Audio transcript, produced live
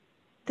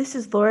This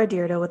is Laura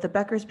Dierdo with the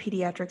Becker's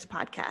Pediatrics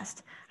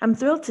Podcast. I'm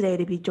thrilled today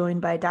to be joined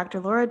by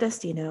Dr. Laura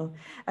Destino,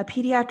 a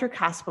pediatric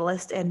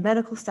hospitalist and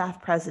medical staff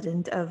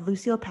president of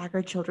Lucile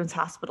Packard Children's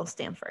Hospital,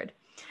 Stanford.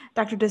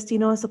 Dr.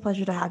 Destino, it's a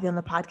pleasure to have you on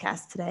the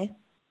podcast today.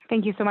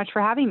 Thank you so much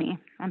for having me.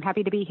 I'm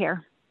happy to be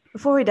here.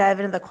 Before we dive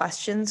into the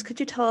questions,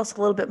 could you tell us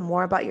a little bit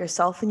more about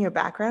yourself and your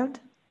background?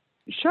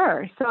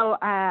 Sure. So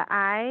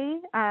I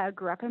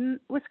grew up in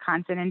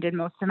Wisconsin and did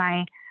most of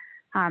my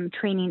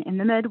training in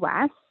the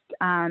Midwest.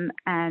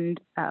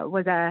 And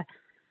was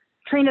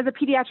trained as a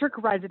pediatric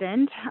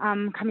resident.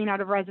 Coming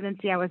out of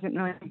residency, I wasn't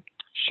really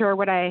sure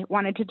what I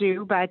wanted to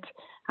do, but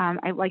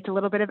I liked a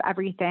little bit of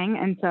everything.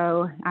 And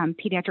so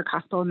pediatric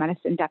hospital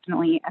medicine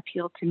definitely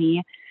appealed to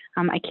me.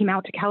 I came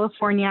out to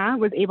California,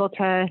 was able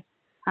to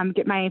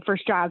get my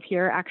first job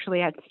here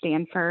actually at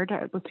Stanford,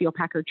 at Lucile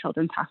Packard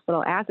Children's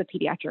Hospital as a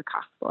pediatric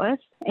hospitalist.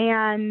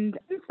 And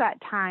since that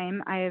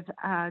time, I've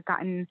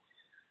gotten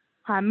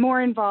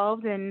more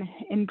involved in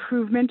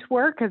improvement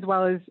work as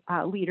well as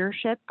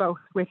leadership, both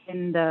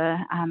within the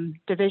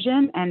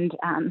division and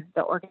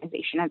the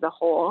organization as a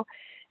whole.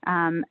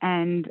 I'm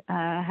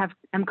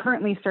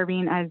currently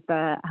serving as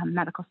the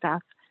medical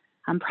staff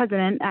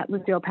president at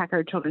Lucile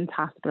Packard Children's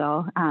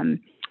Hospital.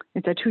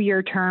 It's a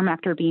 2-year term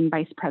after being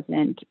vice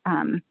president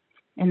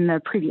in the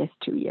previous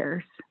 2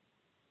 years.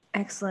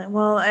 Excellent.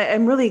 Well,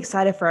 I'm really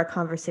excited for our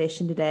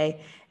conversation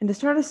today. And to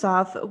start us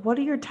off, what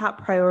are your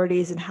top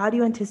priorities and how do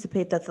you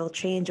anticipate that they'll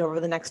change over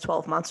the next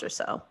 12 months or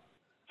so?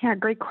 Yeah,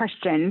 great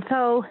question.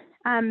 So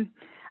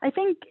I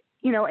think,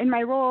 in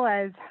my role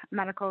as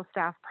medical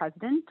staff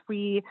president,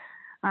 we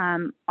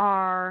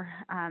are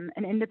an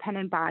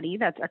independent body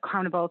that's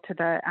accountable to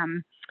the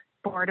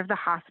board of the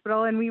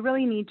hospital. And we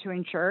really need to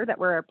ensure that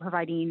we're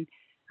providing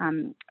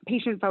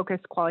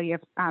patient-focused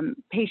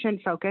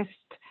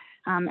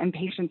and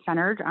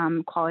patient-centered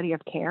quality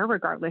of care,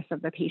 regardless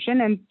of the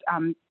patient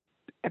and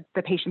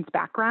the patient's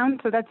background.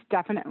 So that's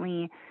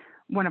definitely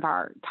one of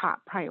our top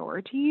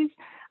priorities.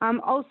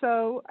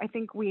 Also, I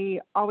think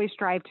we always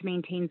strive to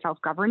maintain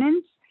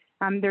self-governance.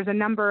 There's a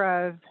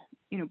number of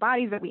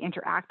bodies that we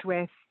interact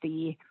with: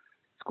 the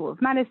School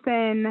of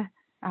Medicine,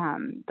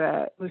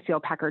 the Lucile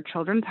Packard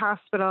Children's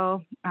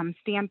Hospital,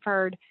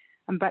 Stanford.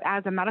 But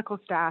as a medical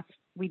staff,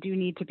 we do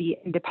need to be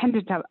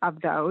independent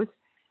of those.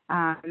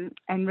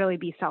 And really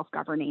be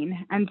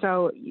self-governing. And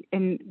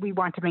we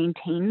want to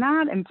maintain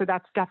that. And so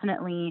that's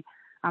definitely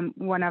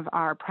one of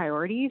our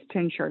priorities to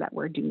ensure that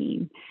we're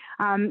doing.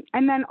 And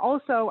then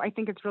also, I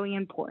think it's really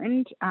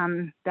important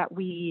that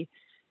we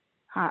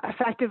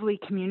effectively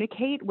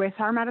communicate with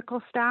our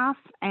medical staff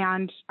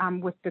and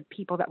with the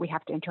people that we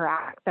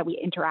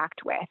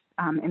interact with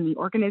in the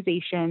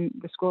organization,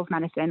 the School of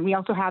Medicine. We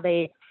also have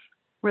a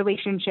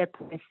relationship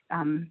with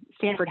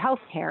Stanford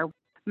Healthcare.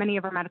 Many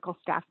of our medical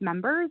staff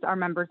members are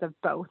members of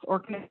both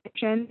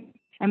organizations,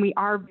 and we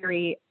are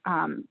very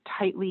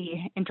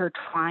tightly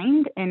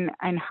intertwined in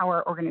how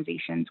our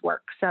organizations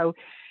work. So,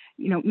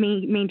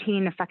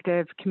 maintaining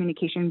effective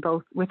communication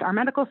both with our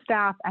medical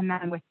staff and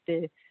then with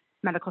the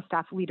medical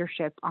staff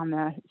leadership on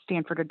the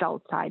Stanford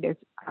adult side is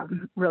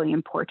really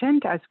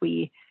important as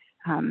we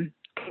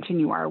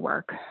continue our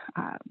work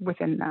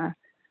within the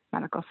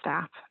medical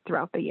staff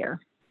throughout the year.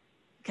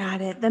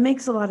 Got it. That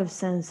makes a lot of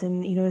sense.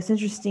 And, it's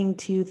interesting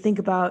to think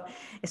about,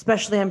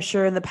 especially I'm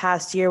sure in the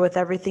past year with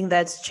everything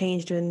that's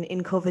changed in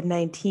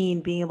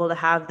COVID-19, being able to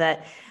have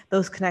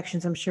those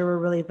connections, I'm sure were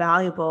really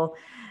valuable.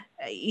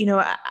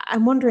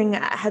 I'm wondering,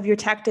 have your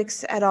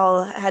tactics at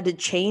all had to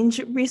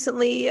change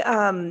recently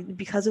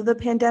because of the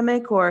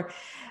pandemic, or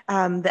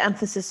the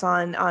emphasis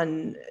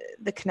on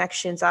the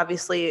connections?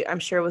 Obviously, I'm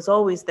sure it was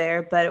always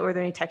there, but were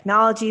there any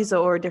technologies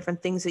or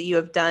different things that you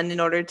have done in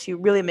order to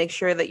really make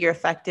sure that you're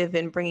effective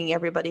in bringing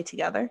everybody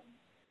together?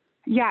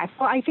 Yeah,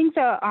 so I think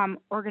the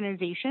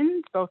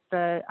organizations, both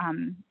the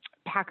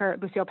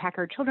Lucile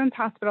Packard Children's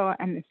Hospital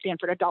and the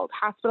Stanford Adult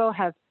Hospital,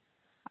 have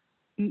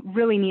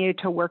really needed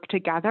to work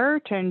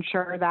together to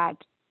ensure that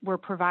we're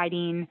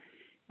providing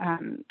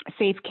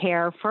safe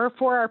care for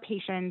our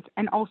patients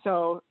and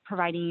also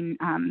providing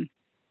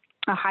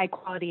a high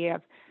quality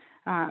of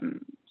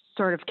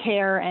sort of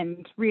care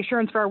and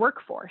reassurance for our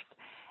workforce.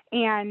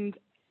 And,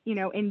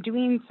 in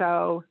doing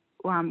so,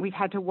 we've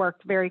had to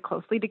work very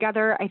closely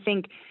together. I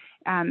think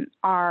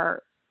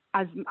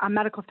as a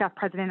medical staff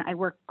president, I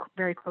work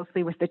very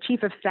closely with the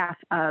chief of staff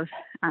of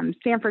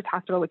Stanford's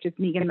hospital, which is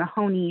Megan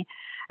Mahoney.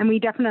 And we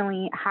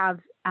definitely have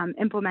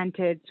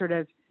implemented sort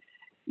of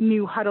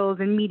new huddles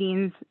and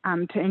meetings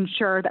to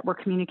ensure that we're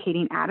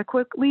communicating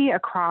adequately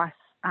across,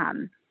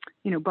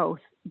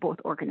 both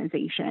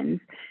organizations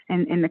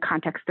and in the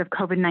context of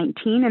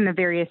COVID-19 and the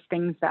various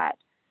things that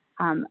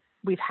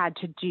we've had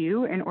to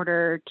do in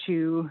order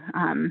to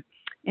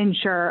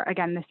ensure,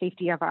 again, the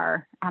safety of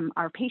our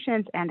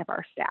patients and of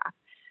our staff.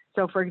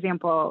 So, for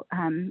example,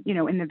 in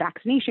the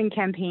vaccination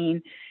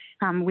campaign,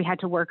 we had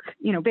to work,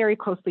 very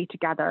closely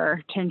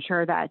together to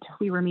ensure that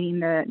we were meeting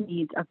the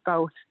needs of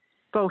both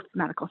both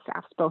medical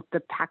staffs, both the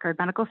Packard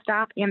medical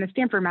staff and the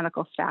Stanford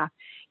medical staff,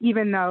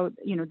 even though,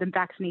 the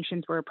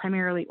vaccinations were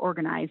primarily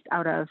organized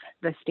out of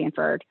the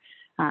Stanford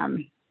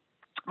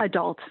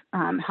adult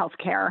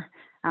healthcare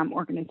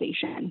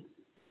organization.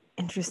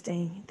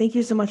 Interesting. Thank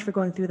you so much for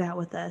going through that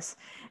with us.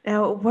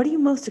 Now, what are you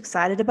most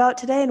excited about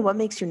today and what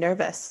makes you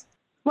nervous?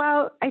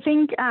 Well, I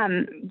think,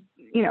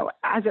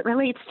 as it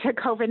relates to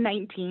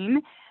COVID-19,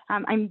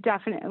 I'm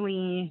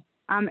definitely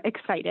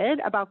excited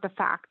about the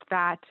fact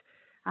that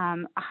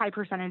a high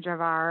percentage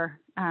of our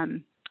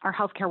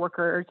healthcare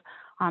workers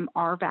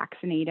are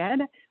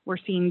vaccinated. We're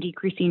seeing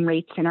decreasing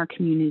rates in our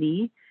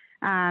community.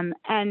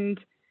 And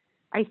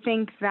I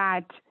think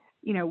that,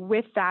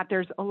 with that,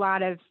 there's a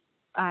lot of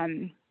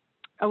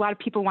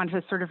people want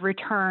to sort of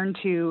return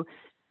to,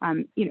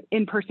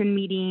 in-person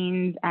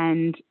meetings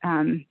and,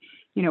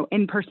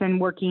 in-person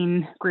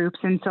working groups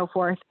and so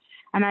forth.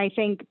 And I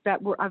think that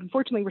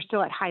unfortunately, we're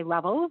still at high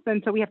levels.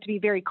 And so we have to be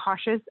very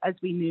cautious as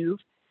we move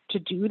to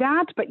do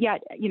that. But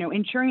yet,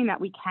 ensuring that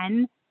we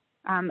can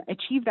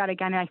achieve that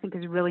again, I think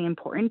is really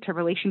important to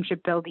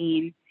relationship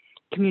building,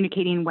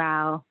 communicating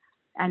well,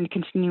 and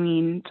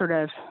continuing sort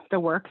of the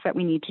work that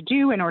we need to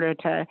do in order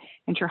to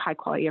ensure high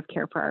quality of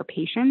care for our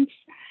patients.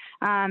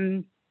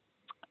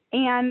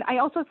 And I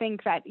also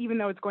think that even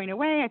though it's going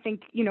away, I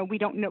think, we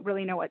don't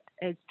really know what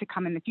is to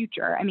come in the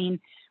future. I mean,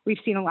 we've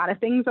seen a lot of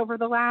things over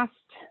the last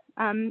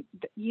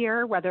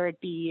year, whether it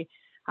be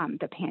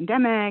the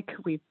pandemic,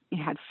 we've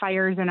had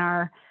fires in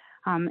our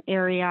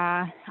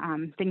area,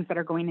 things that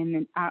are going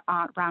in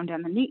around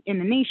in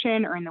the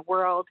nation or in the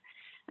world.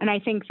 And I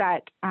think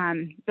that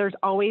there's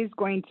always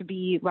going to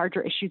be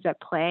larger issues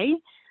at play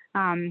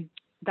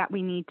that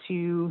we need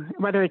to,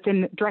 whether it's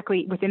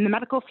directly within the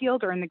medical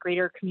field or in the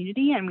greater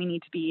community, and we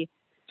need to be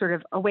sort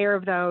of aware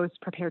of those,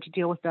 prepared to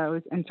deal with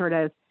those, and sort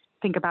of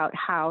think about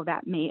how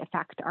that may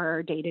affect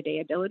our day-to-day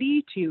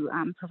ability to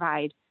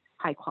provide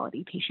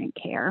high-quality patient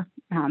care,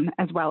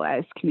 as well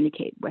as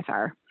communicate with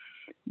our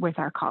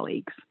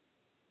colleagues.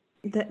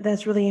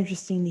 That's really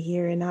interesting to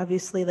hear. And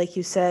obviously, like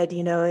you said,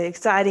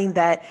 exciting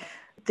that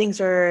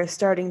things are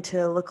starting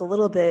to look a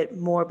little bit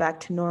more back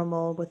to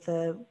normal with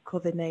the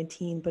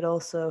COVID-19, but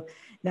also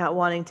not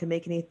wanting to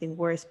make anything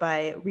worse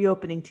by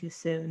reopening too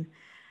soon.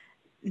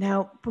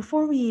 Now,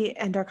 before we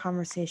end our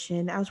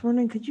conversation, I was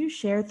wondering, could you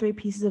share 3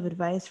 pieces of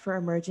advice for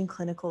emerging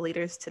clinical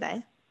leaders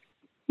today?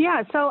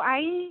 Yeah, so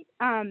I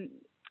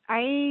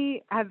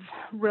have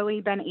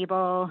really been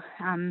able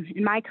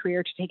in my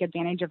career to take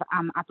advantage of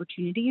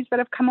opportunities that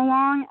have come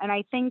along. And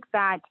I think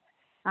that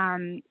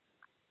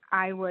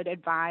I would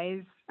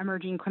advise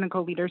emerging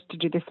clinical leaders to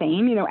do the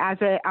same, as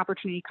an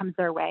opportunity comes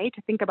their way,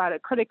 to think about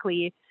it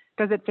critically.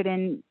 Does it fit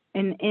in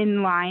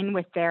line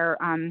with their,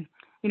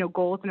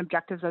 goals and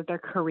objectives of their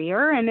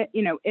career? And,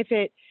 if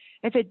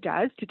it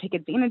does, to take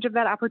advantage of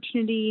that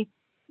opportunity,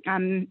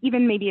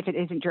 even maybe if it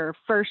isn't your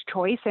first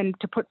choice, and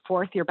to put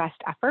forth your best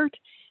effort.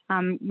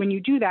 When you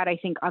do that, I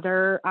think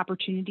other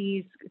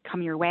opportunities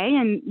come your way,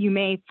 and you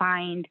may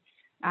find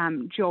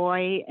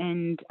joy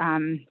and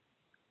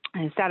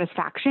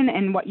satisfaction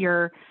in what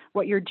you're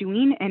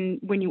doing, and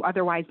when you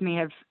otherwise may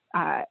have,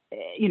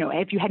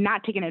 if you had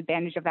not taken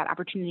advantage of that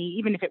opportunity,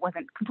 even if it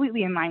wasn't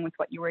completely in line with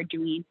what you were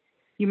doing,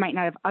 you might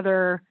not have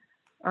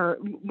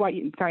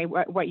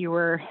what you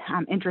were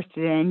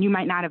interested in. You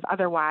might not have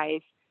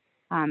otherwise,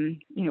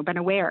 been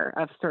aware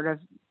of sort of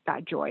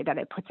that joy that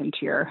it puts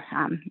into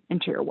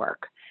your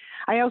work.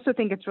 I also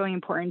think it's really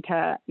important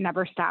to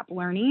never stop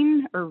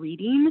learning or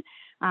reading,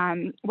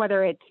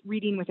 whether it's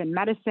reading within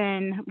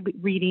medicine,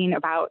 reading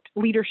about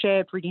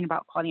leadership, reading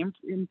about quality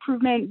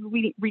improvement,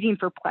 reading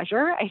for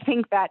pleasure. I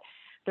think that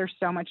there's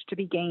so much to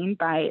be gained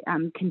by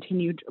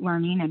continued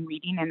learning and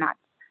reading, and that's,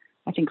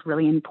 I think,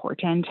 really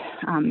important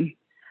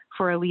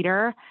for a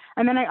leader.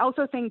 And then I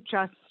also think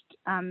just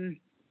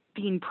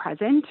being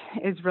present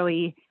is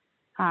really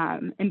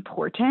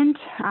important.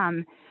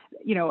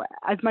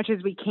 As much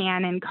as we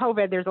can in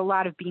COVID, there's a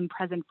lot of being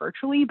present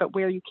virtually, but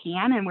where you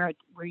can and where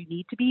you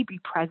need to be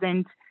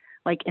present,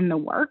 like in the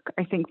work.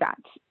 I think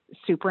that's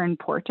super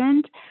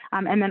important.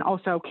 And then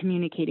also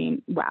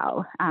communicating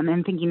well,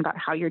 and thinking about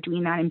how you're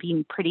doing that and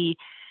being pretty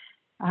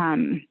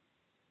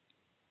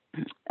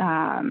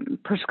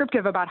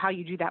prescriptive about how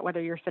you do that,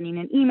 whether you're sending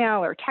an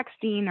email or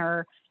texting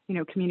or,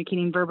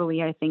 communicating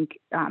verbally. I think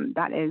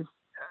that is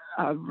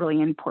a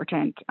really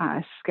important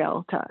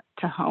skill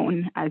to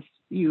hone as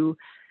you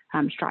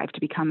strive to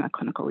become a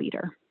clinical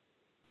leader.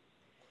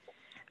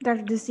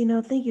 Dr.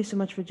 Destino, thank you so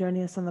much for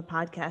joining us on the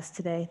podcast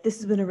today. This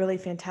has been a really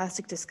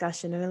fantastic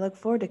discussion, and I look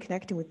forward to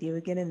connecting with you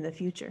again in the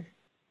future.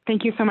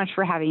 Thank you so much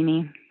for having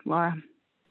me, Laura.